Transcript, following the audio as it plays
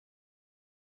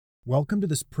Welcome to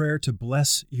this prayer to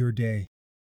bless your day.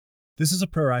 This is a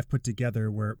prayer I've put together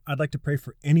where I'd like to pray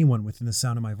for anyone within the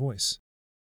sound of my voice.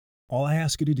 All I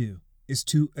ask you to do is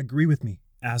to agree with me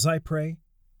as I pray,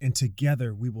 and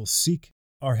together we will seek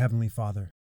our Heavenly Father.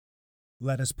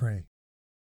 Let us pray.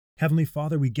 Heavenly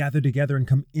Father, we gather together and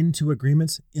come into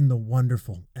agreements in the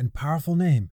wonderful and powerful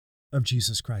name of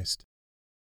Jesus Christ.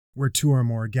 Where two or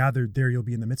more are gathered, there you'll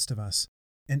be in the midst of us,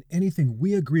 and anything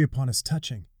we agree upon as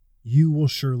touching, you will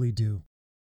surely do.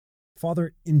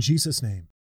 Father, in Jesus' name,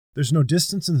 there's no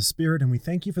distance in the Spirit, and we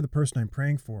thank you for the person I'm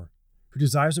praying for, who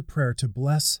desires a prayer to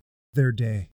bless their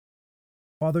day.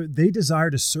 Father, they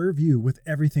desire to serve you with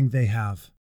everything they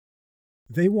have.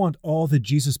 They want all that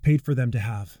Jesus paid for them to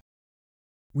have.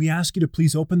 We ask you to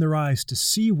please open their eyes to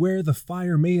see where the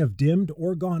fire may have dimmed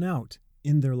or gone out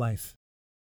in their life.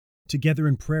 Together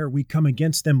in prayer, we come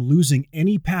against them losing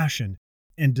any passion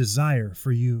and desire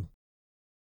for you.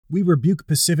 We rebuke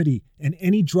passivity and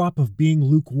any drop of being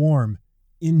lukewarm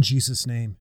in Jesus'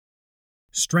 name.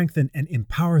 Strengthen and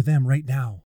empower them right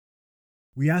now.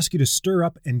 We ask you to stir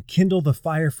up and kindle the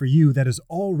fire for you that is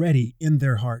already in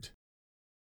their heart.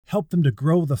 Help them to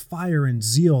grow the fire and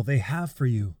zeal they have for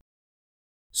you.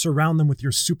 Surround them with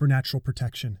your supernatural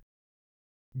protection.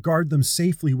 Guard them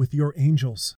safely with your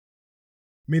angels.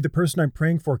 May the person I'm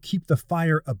praying for keep the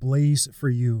fire ablaze for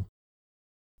you.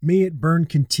 May it burn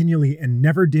continually and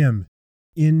never dim,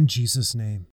 in Jesus'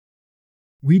 name.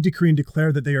 We decree and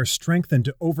declare that they are strengthened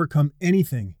to overcome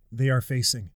anything they are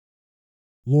facing.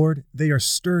 Lord, they are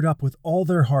stirred up with all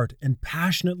their heart and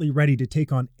passionately ready to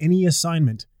take on any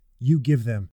assignment you give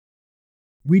them.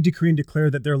 We decree and declare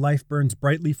that their life burns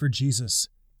brightly for Jesus,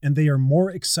 and they are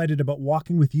more excited about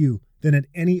walking with you than at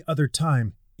any other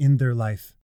time in their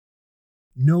life.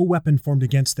 No weapon formed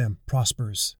against them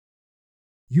prospers.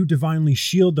 You divinely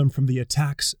shield them from the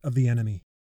attacks of the enemy.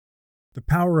 The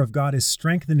power of God is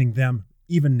strengthening them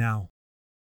even now.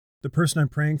 The person I'm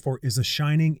praying for is a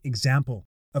shining example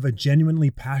of a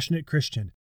genuinely passionate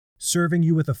Christian, serving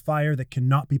you with a fire that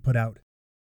cannot be put out.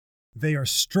 They are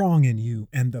strong in you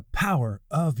and the power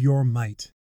of your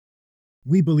might.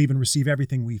 We believe and receive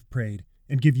everything we've prayed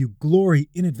and give you glory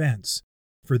in advance,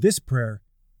 for this prayer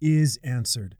is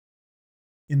answered.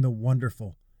 In the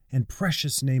wonderful and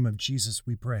precious name of Jesus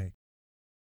we pray.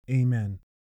 Amen.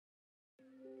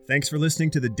 Thanks for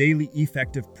listening to the Daily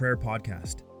Effective Prayer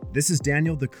Podcast. This is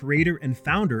Daniel, the creator and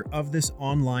founder of this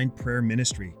online prayer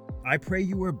ministry. I pray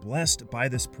you are blessed by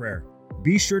this prayer.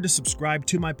 Be sure to subscribe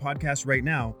to my podcast right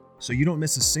now so you don't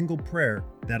miss a single prayer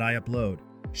that I upload.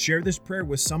 Share this prayer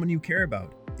with someone you care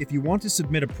about. If you want to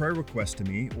submit a prayer request to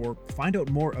me or find out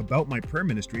more about my prayer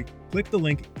ministry, click the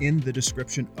link in the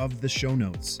description of the show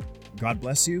notes. God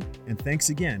bless you, and thanks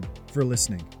again for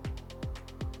listening.